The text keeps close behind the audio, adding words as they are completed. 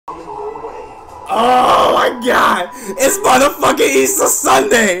Oh my god! It's motherfucking Easter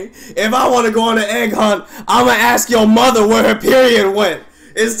Sunday! If I want to go on an egg hunt, I'm gonna ask your mother where her period went.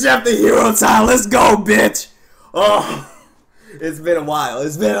 It's Jeff the Hero time. Let's go, bitch! Oh, it's been a while.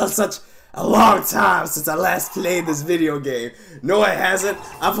 It's been such a long time since I last played this video game. No, it hasn't.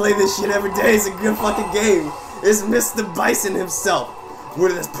 I play this shit every day. It's a good fucking game. It's Mr. Bison himself,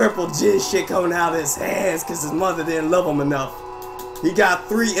 with this purple jizz shit coming out of his hands because his mother didn't love him enough. He got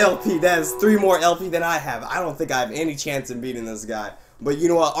 3 LP. That is 3 more LP than I have. I don't think I have any chance in beating this guy. But you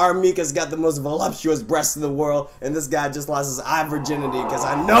know what? Our Mika's got the most voluptuous breasts in the world, and this guy just lost his eye virginity because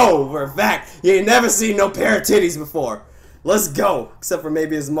I know for a fact he ain't never seen no pair of titties before. Let's go. Except for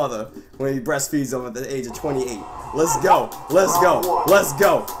maybe his mother when he breastfeeds him at the age of 28. Let's go. Let's go. Let's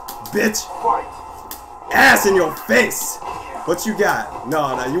go. Bitch. Ass in your face. What you got?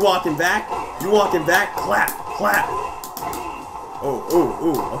 No, you walking back? You walking back? Clap. Clap. Oh, ooh,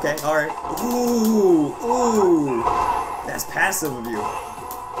 ooh, okay, alright. Ooh, ooh. That's passive of you.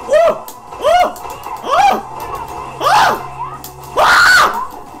 Ooh! Ooh! Oh! Oh!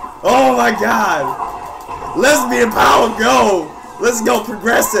 Ah! Oh my god! Lesbian power, go! Let's go,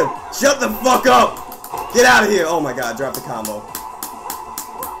 progressive! Shut the fuck up! Get out of here! Oh my god, drop the combo.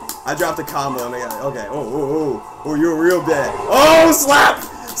 I dropped the combo and I got, okay. Oh, oh, oh. Oh, you're real bad. Oh, slap!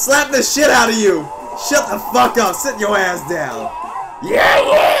 Slap the shit out of you! Shut the fuck up! Sit your ass down! Yeah,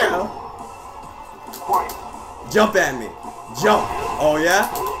 yeah! Jump at me. Jump. Oh, yeah?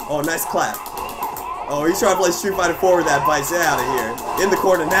 Oh, nice clap. Oh, he's trying to play Street Fighter 4 with that bite. Get out of here. In the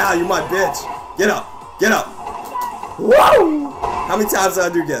corner now, you my bitch. Get up. Get up. Whoa! How many times did I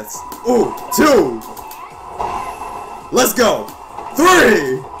do this? Ooh, 2. Let's go.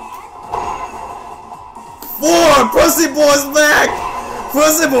 3. 4. Pussy boy's back.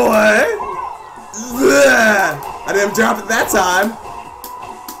 Pussy boy. Bleh. I didn't drop it that time.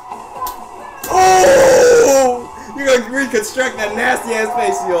 Oh! You're gonna reconstruct that nasty ass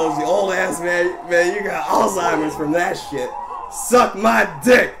face of yours, you old ass man. Man, you got Alzheimer's from that shit. Suck my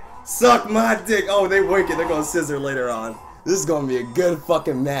dick! Suck my dick! Oh, they winking. They're gonna scissor later on. This is gonna be a good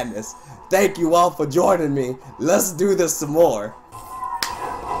fucking madness. Thank you all for joining me. Let's do this some more.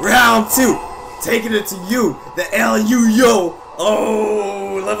 Round 2. Taking it to you, the LU-Yo.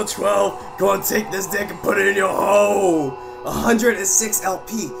 Oh, level 12. Go and take this dick and put it in your hole. 106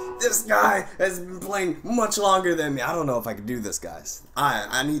 LP. This guy has been playing much longer than me. I don't know if I can do this, guys.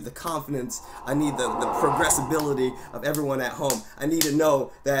 I need the confidence. I need the progressibility of everyone at home. I need to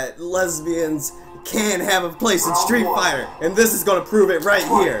know that lesbians can have a place in Street Fighter. And this is going to prove it right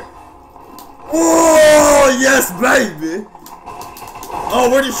here. Oh, yes, baby. Oh,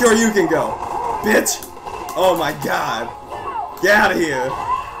 where you sure you can go? Bitch. Oh, my God. Get out of here.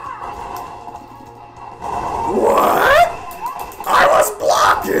 What? I was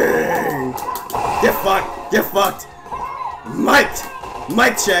blocking! Get fucked! Get fucked! Mic'd!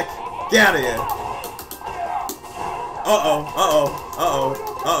 Mic check! Get out of here! Uh-oh, uh-oh, uh-oh,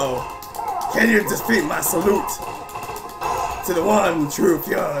 uh-oh. Can you defeat my salute? To the one true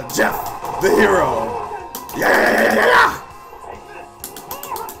pure Jeff, the hero! Yeah!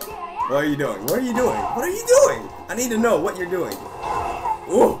 What are you doing? What are you doing? What are you doing? I need to know what you're doing.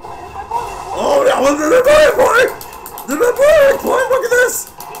 Ooh! Oh, that was the turning point! The turning point! Look at this!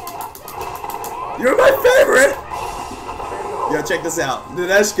 You're my favorite! Yo, check this out.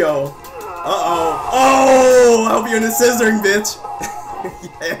 Dineshko. Uh-oh. Oh! I hope you're in the scissoring, bitch!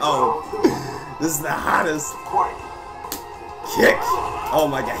 Yo. This is the hottest. Kick! Oh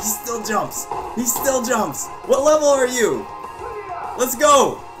my god, he still jumps! He still jumps! What level are you? Let's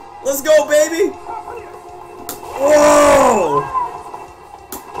go! Let's go, baby! Whoa!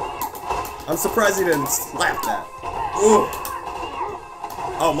 I'm surprised he didn't slap that. Ooh.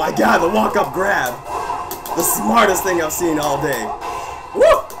 Oh my god, the walk-up grab. The smartest thing I've seen all day. Woo!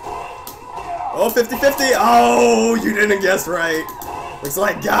 Oh, 50-50. Oh, you didn't guess right. Looks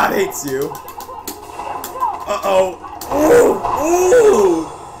like God hates you. Uh-oh. Ooh!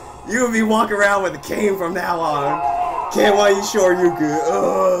 Ooh! You would be walking around with a cane from now on. Can't want you sure you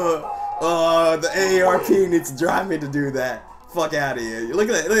could. The AARP needs to drive me to do that. Fuck out of here. Look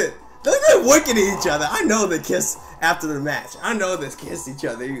at that. Look at Look at them winking at each other. I know they kiss after the match. I know they kiss each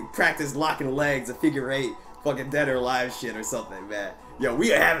other. You practice locking legs, a figure 8, fucking dead or alive shit or something, man. Yo,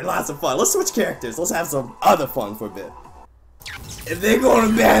 we are having lots of fun. Let's switch characters. Let's have some other fun for a bit. If they're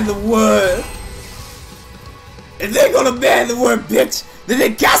gonna ban the word, bitch, then they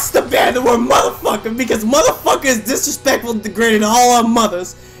got to ban the word motherfucker, because motherfucker is disrespectful and degrading to all our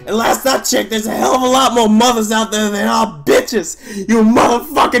mothers. And last I checked, there's a hell of a lot more mothers out there than all bitches. You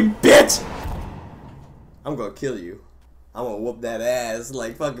motherfucking bitch! I'm gonna kill you. I'm gonna whoop that ass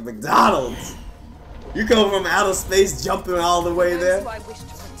like fucking McDonald's. You come from outer space jumping all the way there?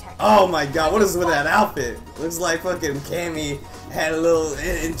 Oh my god, what is with that outfit? Looks like fucking Cammy had a little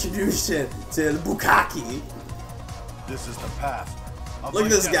introduction to the Bukkake. This is the path. Look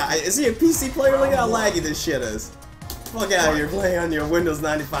at this guy. Is he a PC player? Look how laggy this shit is. Fuck out of here playing on your Windows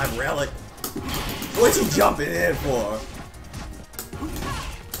 95 relic. What you jumping in for?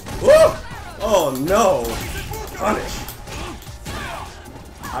 Woo! Oh no! Punish.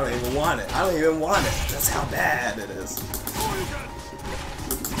 I don't even want it. I don't even want it. That's how bad it is.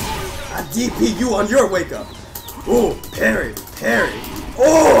 I DP you on your wake up. Ooh, parry, parry.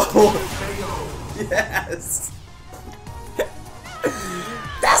 Oh! Yes!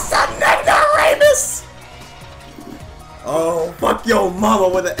 That's a ignoramus! Oh, fuck your mama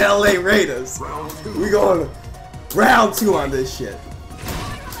with the LA Raiders. We going round 2 on this shit.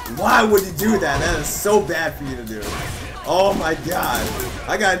 Why would you do that? That is so bad for you to do. Oh my god.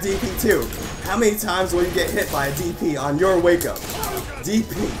 I got a DP too. How many times will you get hit by a DP on your wake up?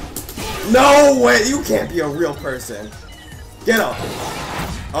 DP. No way! You can't be a real person. Get up.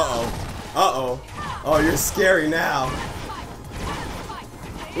 Uh-oh. Uh-oh. Oh, you're scary now.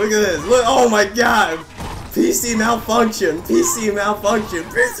 Look at this. Look. Oh my god. PC malfunction. PC malfunction.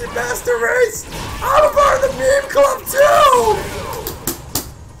 PC Master Race. I'm a part of the meme club too!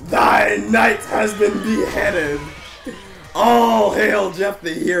 Thy knight has been beheaded. All hail Jeff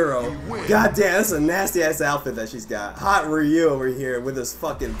the hero. God damn, that's a nasty ass outfit that she's got. Hot Ryu over here with his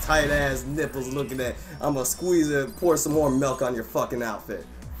fucking tight ass nipples looking at. I'm gonna squeeze it, pour some more milk on your fucking outfit.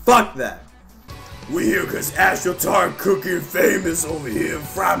 Fuck that. We here cause Astrotar cooking famous over here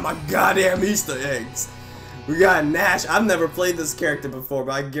frying my goddamn Easter eggs. We got Nash. I've never played this character before,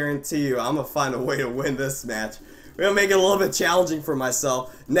 but I guarantee you I'm gonna find a way to win this match. We're gonna make it a little bit challenging for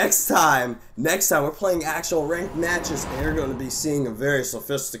myself. Next time we're playing actual ranked matches, and you're gonna be seeing a very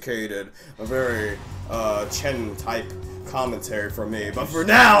sophisticated, a very Chen type commentary from me. But for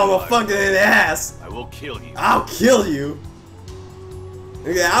now, I'm a fucking ass. I will kill you. I'll kill you.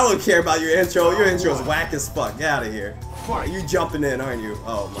 Okay, I don't care about your intro. Your intro is whack as fuck. Get out of here. You jumping in, aren't you?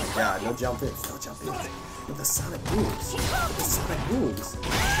 Oh my god, no jump ins, no jump ins. With the sonic booms. With the sonic booms.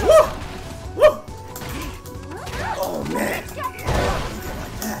 Woo! Woo! Oh man! Look at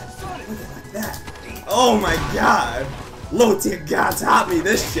like that! Look at like that! Oh my god! Low tier god taught me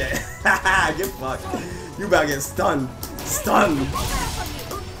this shit! Haha! Get fucked! You about to get stunned! Stunned!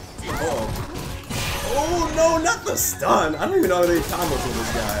 Oh! Oh no! Not the stun! I don't even know any combos with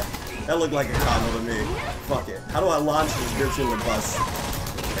this guy. That looked like a combo to me. Fuck it. How do I launch this bitch in the bus?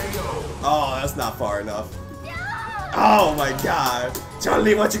 Oh, that's not far enough. Oh my god!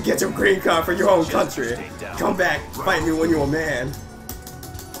 Charlie, why don't you get your green card for your own country? Come back, fight me when you're a man.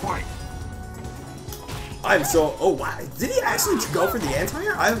 I'm so. Oh wow! Did he actually go for the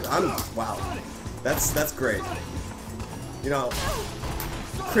anti-air? I'm wow. That's great. You know,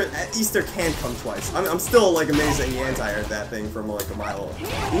 Easter can come twice. I'm still like amazed that he anti-aired that thing from like a mile away.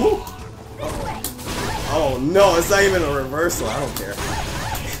 Ooh. Oh no! It's not even a reversal. I don't care.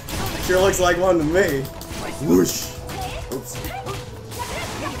 Sure looks like one to me. Whoosh. Oops.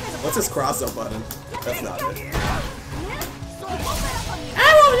 What's this cross-up button? That's not it.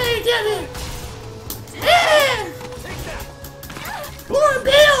 I won't let you get it! Yeah! Poor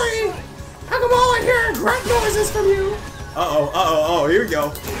Bailey! How come all I hear are grunt noises from you? Oh, here we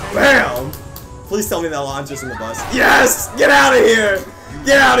go. Bam! Please tell me that launches in the bus. Yes! Get out of here!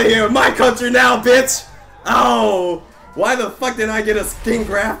 Get out of here! My country now, bitch! Oh! Why the fuck did I get a skin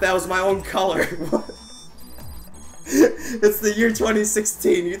graft that was my own color? It's the year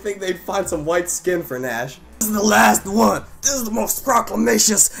 2016. You think they'd find some white skin for Nash? This is the last one. This is the most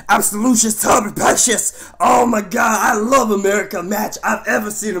proclamacious, absolutious, turbipacious. Oh my god, I love America match I've ever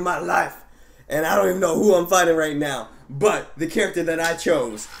seen in my life. And I don't even know who I'm fighting right now. But the character that I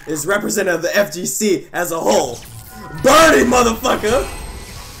chose is representative of the FGC as a whole. Birdie, motherfucker!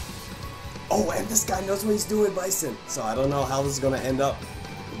 Oh, and this guy knows what he's doing, Bison. So I don't know how this is gonna end up.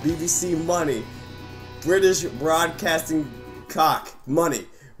 BBC money. British Broadcasting cock. Money.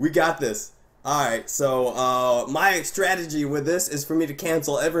 We got this. Alright, so my strategy with this is for me to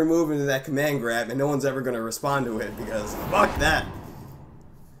cancel every move into that command grab and no one's ever gonna respond to it because fuck that.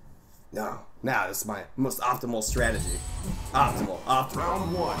 No. Now this is my most optimal strategy. Optimal.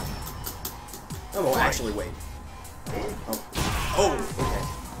 Round one. Oh, well, actually wait. Oh,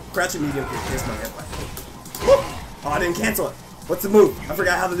 okay. Crouching medium kick, here's my headbutt. Oh, I didn't cancel it. What's the move? I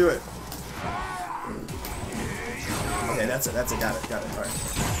forgot how to do it. Okay, that's it, got it, alright.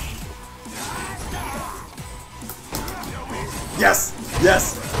 Yes!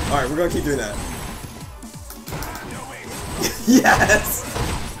 Yes! Alright, we're gonna keep doing that. Yes!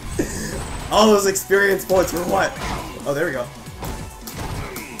 All those experience points for what? Oh, there we go.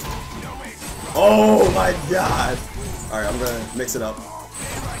 Oh my god. Alright, I'm gonna mix it up.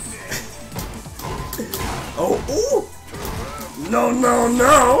 Oh, ooh! No, no,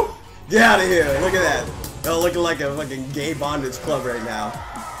 no! Get out of here! Look at that. Oh, looking like a fucking gay bondage club right now.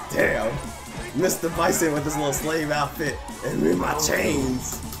 Damn. Mr. Bison with his little slave outfit. And me my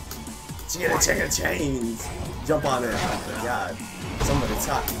chains. Chicka chains. Jump on it. Oh my god. Somebody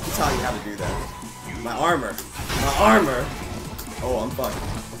taught you how to do that. My armor. My armor! Oh, I'm fucked.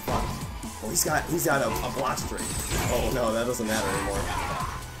 I'm fucked. Oh, he's got a block streak. Oh no, that doesn't matter anymore.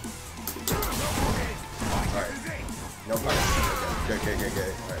 Alright. No punish. Okay.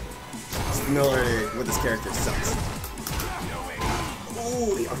 Good. Alright. Familiarity with this character sucks.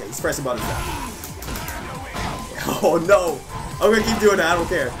 Ooh, okay, he's pressing buttons now. Oh no! I'm gonna keep doing that, I don't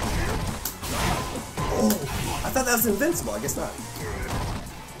care. Oh, I thought that was invincible, I guess not.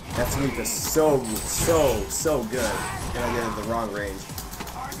 That sweep is so good. And I get it the wrong range.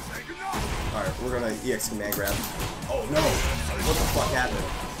 Alright, we're gonna EX command grab. Oh no! What the fuck happened?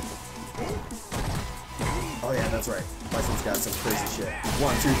 Oh yeah, that's right. Bison's got some crazy shit.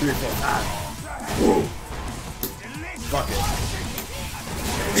 1, 2, 3, 4, 5. Woo! Fuck it.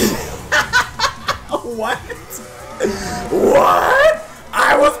 What? What?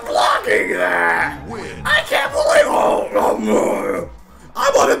 I was blocking that! I can't believe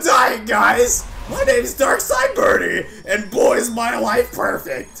I'm gonna die, guys! My name's Darksydegeoff, and boy is my life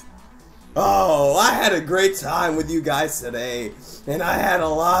perfect! Oh, I had a great time with you guys today, and I had a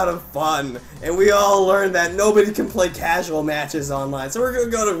lot of fun, and we all learned that nobody can play casual matches online, so we're gonna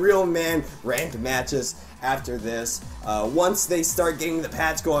go to real man ranked matches after this. Once they start getting the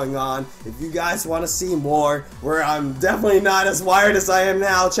patch going on, if you guys want to see more, where I'm definitely not as wired as I am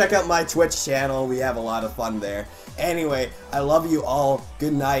now, check out my Twitch channel. We have a lot of fun there. Anyway, I love you all.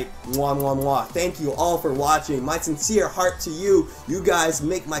 Good night. Mwah, mwah, mwah. Thank you all for watching. My sincere heart to you. You guys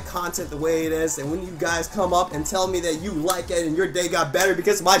make my content the way it is, and when you guys come up and tell me that you like it and your day got better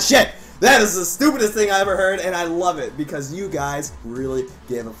because of my shit, that is the stupidest thing I ever heard, and I love it because you guys really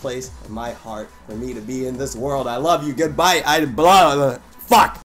give a place in my heart for me to be in this world. I love you. Goodbye. Fuck.